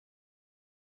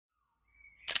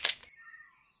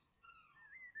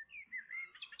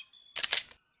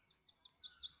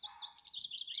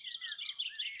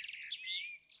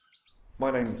My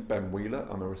name is Ben Wheeler.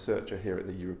 I'm a researcher here at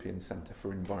the European Centre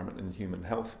for Environment and Human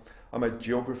Health. I'm a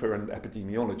geographer and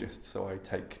epidemiologist, so I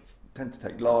tend to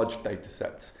take large data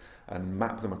sets and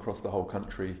map them across the whole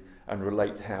country and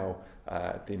relate how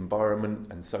the environment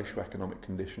and socio-economic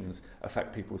conditions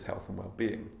affect people's health and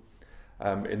well-being.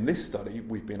 In this study,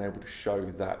 we've been able to show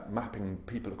that mapping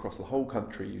people across the whole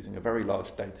country using a very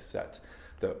large data set,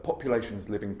 that populations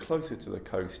living closer to the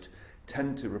coast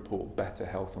tend to report better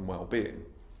health and well-being.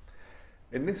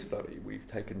 In this study, we've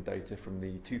taken data from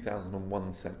the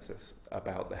 2001 census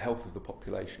about the health of the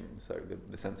population. So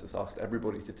the census asked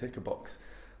everybody to tick a box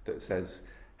that says,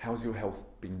 how's your health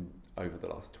been over the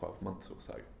last 12 months or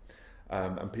so?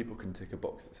 And people can tick a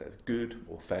box that says good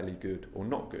or fairly good or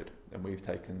not good. And we've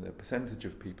taken the percentage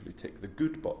of people who tick the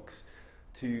good box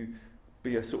to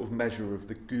be a sort of measure of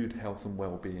the good health and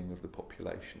well-being of the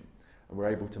population. And we're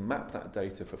able to map that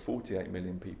data for 48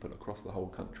 million people across the whole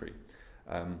country.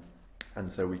 And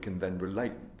so we can then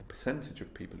relate the percentage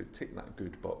of people who tick that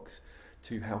good box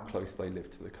to how close they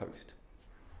live to the coast.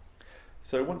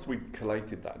 So once we'd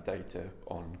collated that data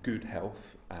on good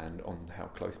health and on how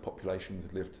close populations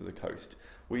live to the coast,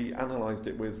 we analysed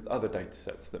it with other data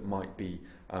sets that might be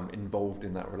involved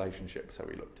in that relationship. So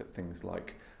we looked at things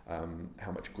like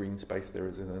how much green space there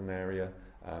is in an area,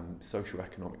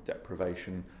 socio-economic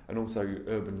deprivation, and also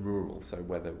urban-rural, so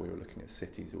whether we were looking at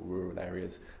cities or rural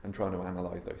areas and trying to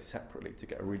analyse those separately to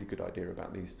get a really good idea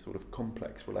about these sort of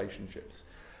complex relationships.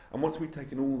 And once we'd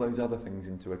taken all those other things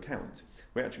into account,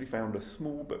 we actually found a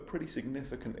small but pretty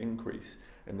significant increase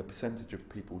in the percentage of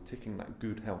people ticking that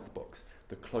good health box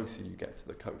the closer you get to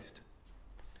the coast.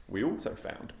 We also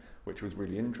found, which was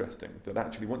really interesting, that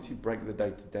actually once you break the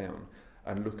data down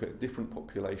and look at different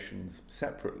populations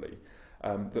separately,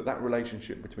 that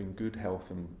relationship between good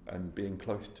health and being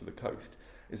close to the coast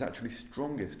is actually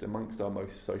strongest amongst our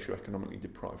most socioeconomically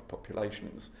deprived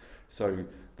populations. So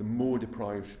the more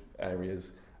deprived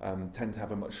areas tend to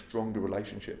have a much stronger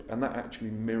relationship, and that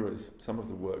actually mirrors some of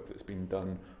the work that's been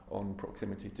done on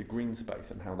proximity to green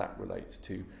space and how that relates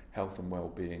to health and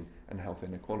well-being and health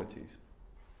inequalities.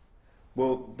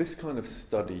 Well, this kind of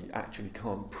study actually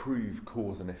can't prove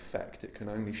cause and effect. It can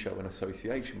only show an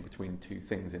association between two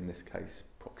things, in this case,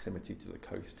 proximity to the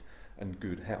coast and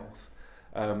good health.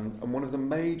 And one of the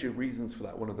major reasons for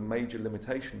that, one of the major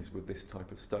limitations with this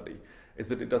type of study, is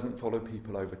that it doesn't follow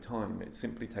people over time. It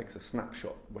simply takes a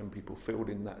snapshot when people filled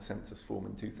in that census form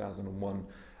in 2001,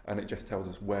 and it just tells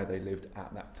us where they lived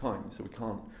at that time. So we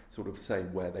can't sort of say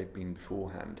where they've been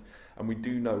beforehand. And we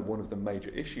do know one of the major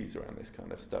issues around this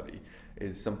kind of study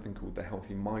is something called the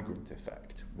healthy migrant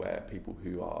effect, where people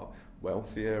who are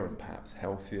wealthier and perhaps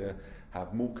healthier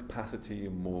have more capacity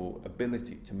and more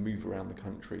ability to move around the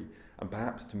country and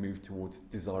perhaps to move towards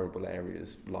desirable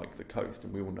areas like the coast.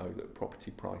 And we all know that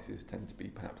property prices tend to be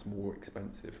perhaps more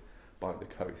expensive by the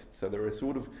coast. So there are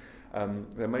sort of,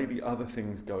 there may be other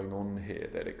things going on here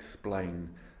that explain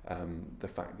the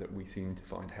fact that we seem to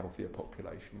find healthier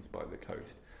populations by the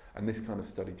coast. And this kind of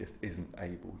study just isn't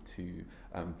able to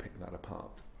pick that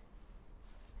apart.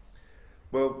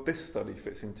 Well, this study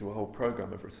fits into a whole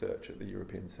programme of research at the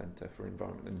European Centre for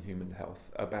Environment and Human Health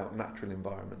about natural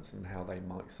environments and how they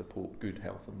might support good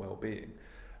health and well-being.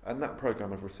 And that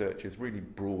programme of research is really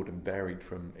broad and varied,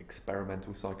 from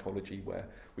experimental psychology, where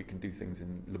we can do things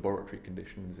in laboratory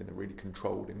conditions in a really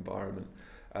controlled environment,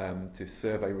 to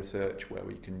survey research, where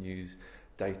we can use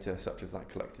data such as that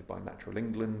collected by Natural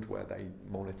England, where they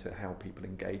monitor how people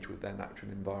engage with their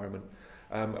natural environment.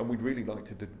 And we'd really like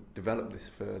to develop this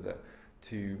further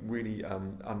to really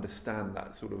understand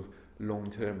that sort of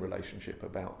long-term relationship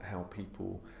about how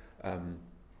people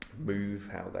move,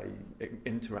 how they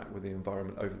interact with the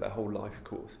environment over their whole life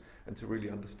course, and to really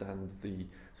understand the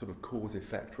sort of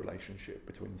cause-effect relationship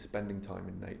between spending time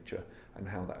in nature and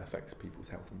how that affects people's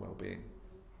health and well-being.